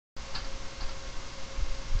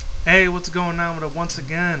Hey, what's going on with it once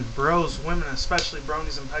again? Bros, women, especially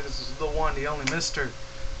bronies and pegasus, the one, the only Mr.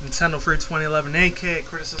 Nintendo Free 2011, aka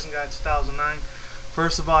Criticism Guy 2009.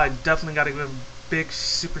 First of all, I definitely got to give a big,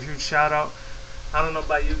 super huge shout out. I don't know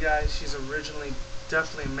about you guys, she's originally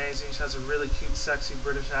definitely amazing. She has a really cute, sexy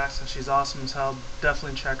British accent. She's awesome as hell.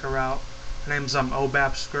 Definitely check her out. Her name's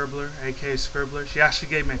Obap Scribbler, aka Scribbler. She actually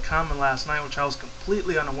gave me a comment last night, which I was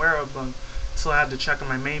completely unaware of, so I had to check on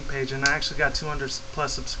my main page, and I actually got 200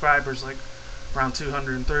 plus subscribers, like around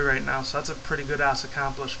 203 right now. So that's a pretty good ass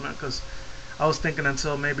accomplishment, because I was thinking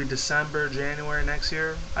until maybe December, January next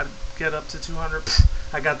year I'd get up to 200.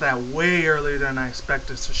 I got that way earlier than I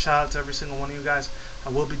expected. So shout out to every single one of you guys. I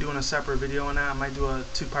will be doing a separate video on that. I might do a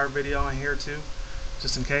two-part video in here too,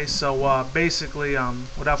 just in case. So basically,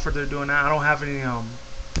 without further ado, I don't have any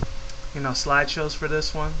slideshows for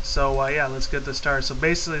this one. So yeah, let's get this started. So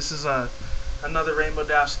basically, this is another Rainbow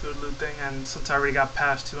Dash Scootaloo thing, and since I already got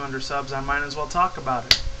past 200 subs, I might as well talk about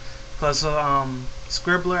it. Plus,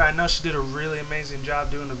 Scribbler, I know she did a really amazing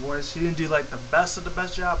job doing the voice. She didn't do like the best of the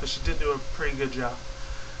best job, but she did do a pretty good job.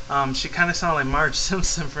 She kind of sounded like Marge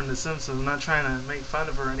Simpson from The Simpsons. I'm not trying to make fun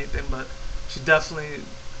of her or anything, but she definitely,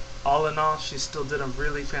 all in all, she still did a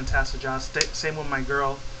really fantastic job. Same with my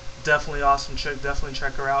girl, definitely awesome chick. Definitely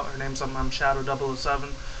check her out. Her name's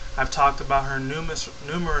Shadow007. I've talked about her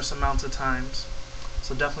numerous amounts of times,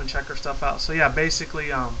 so definitely check her stuff out. So yeah,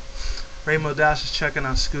 basically, Rainbow Dash is checking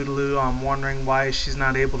on Scootaloo. Wondering why she's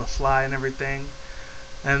not able to fly and everything,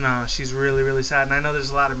 and she's really sad. And I know there's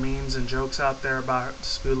a lot of memes and jokes out there about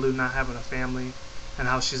Scootaloo not having a family and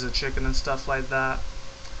how she's a chicken and stuff like that.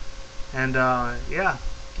 And yeah,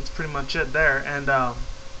 that's pretty much it there. And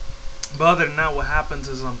but other than that, what happens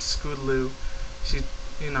is Scootaloo,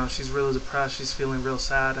 she's really depressed. She's feeling real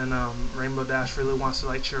sad, and Rainbow Dash really wants to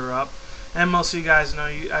like cheer her up. And most of you guys know,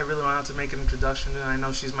 I really don't have to make an introduction to her. I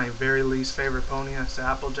know she's my very least favorite pony next to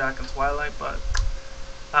Applejack and Twilight, but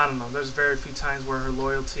I don't know. There's very few times where her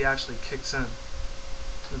loyalty actually kicks in.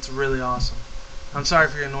 It's really awesome. I'm sorry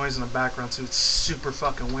for your noise in the background too. It's super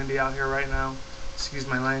fucking windy out here right now. Excuse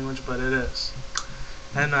my language, but it is.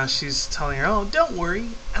 And she's telling her, "Oh, don't worry,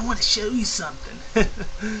 I want to show you something."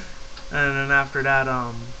 And then after that,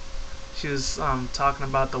 she was talking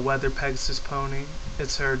about the weather Pegasus pony.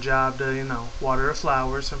 It's her job to, water her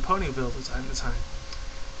flowers from Ponyville from time to time.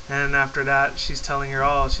 And after that, she's telling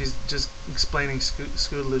her, she's just explaining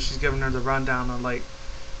Scootaloo. She's giving her the rundown on like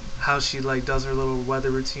how she like does her little weather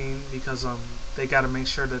routine, because they got to make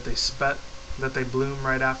sure that they bloom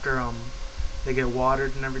right after they get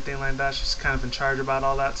watered and everything like that. She's kind of in charge about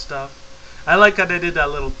all that stuff. I like how they did that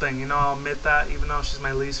little thing, I'll admit that, even though she's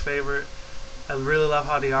my least favorite. I really love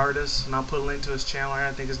how the artist, and I'll put a link to his channel here,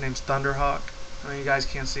 I think his name's Thunderhawk. I know you guys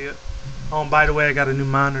can't see it. Oh, and by the way, I got a new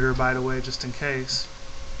monitor, by the way, just in case.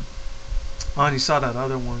 Oh, and you saw that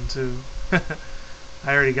other one, too. I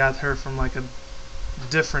already got her from, like, a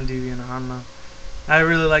different DeviantArt, I don't know. I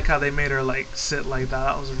really like how they made her, like, sit like that.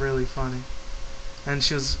 That was really funny. And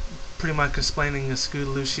she was pretty much explaining to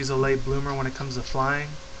Scootaloo she's a late bloomer when it comes to flying.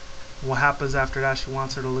 What happens after that, she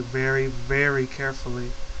wants her to look very carefully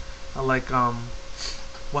like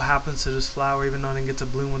what happens to this flower, even though it didn't get to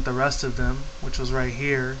bloom with the rest of them, which was right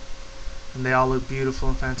here, and they all look beautiful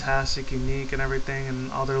and fantastic, unique and everything,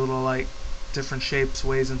 and all their little like different shapes,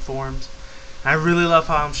 ways and forms. I really love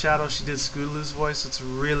how Shadow, she did Scootaloo's voice. It's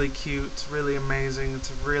really cute, it's really amazing,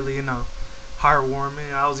 it's really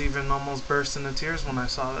heartwarming. I was even almost burst into tears when I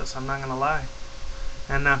saw this, I'm not gonna lie.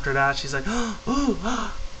 And after that, she's like,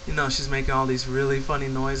 oh, she's making all these really funny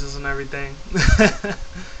noises and everything.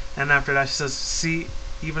 And after that, she says, "See,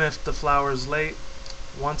 even if the flower is late,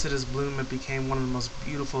 once it is bloomed, it became one of the most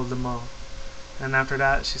beautiful of them all." And after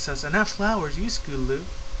that, she says, "And that flower is you, Scootaloo."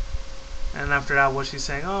 And after that, what she's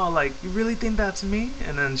saying, "Oh, like, you really think that's me?"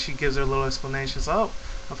 And then she gives her a little explanation. So, "Oh,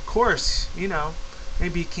 of course,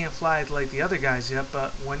 maybe you can't fly like the other guys yet,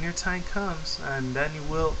 but when your time comes, and then you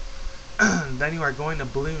will, then you are going to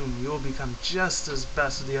bloom. You will become just as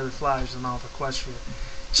best as the other flowers in all of Equestria.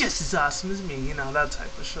 Just as awesome as me," that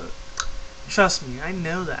type of shit. Trust me, I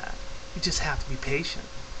know that. You just have to be patient.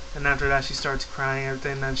 And after that, she starts crying and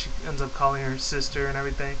everything, and then she ends up calling her sister and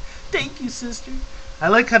everything. "Thank you, sister." I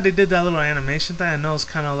like how they did that little animation thing. I know it's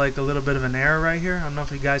kind of like a little bit of an error right here. I don't know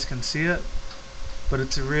if you guys can see it, but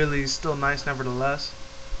it's really still nice nevertheless.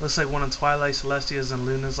 Looks like one of Twilight, Celestia's, and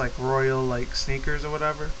Luna's like royal like sneakers or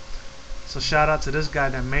whatever. So shout out to this guy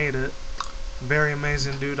that made it. Very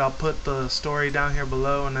amazing dude. I'll put the story down here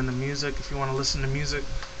below, and then the music if you want to listen to music.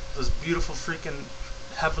 Those beautiful freaking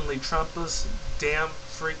heavenly trumpets, damn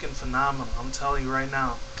freaking phenomenal. I'm telling you right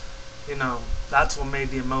now. that's what made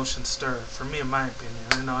the emotion stir, for me, in my opinion.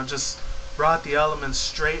 You know, it just brought the elements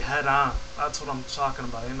straight head on. That's what I'm talking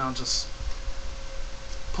about. You know, just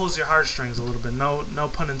pulls your heartstrings a little bit. No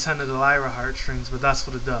pun intended, Lyra heartstrings, but that's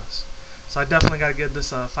what it does. So I definitely got to give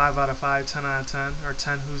this a 5 out of 5, 10 out of 10, or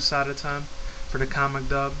 10 who's out of 10 for the comic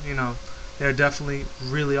dub. You know, they're definitely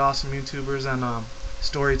really awesome YouTubers and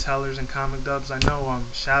storytellers and comic dubs. I know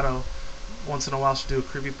Shadow once in a while should do a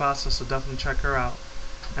creepypasta, so definitely check her out.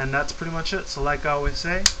 And that's pretty much it. So like I always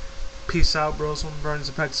say, peace out, bros, bronies,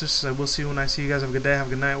 and pegasisters. I will see you when I see you guys. Have a good day, have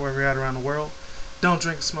a good night, wherever you're at around the world. Don't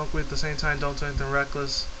drink and smoke weed at the same time. Don't do anything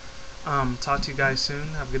reckless. Talk to you guys soon.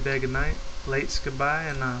 Have a good day, good night. Lates, goodbye,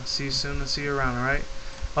 and see you soon and see you around, alright?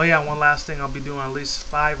 Oh yeah, one last thing. I'll be doing at least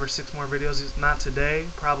 5 or 6 more videos. Not today,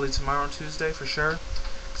 probably tomorrow, Tuesday, for sure.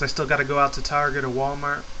 Because I still got to go out to Target or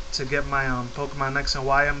Walmart to get my Pokemon X and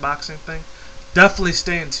Y unboxing thing. Definitely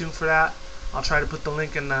stay in tune for that. I'll try to put the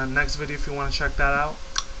link in the next video if you want to check that out.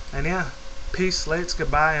 And yeah, peace, lates,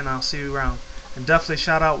 goodbye, and I'll see you around. And definitely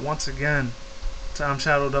shout out once again to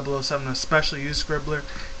Shadow 007, especially you, Scribbler.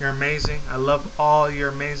 You're amazing. I love all your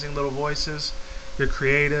amazing little voices. You're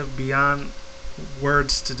creative beyond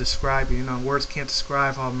words to describe you. You know, words can't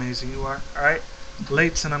describe how amazing you are. Alright?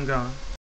 Lates, and I'm gone.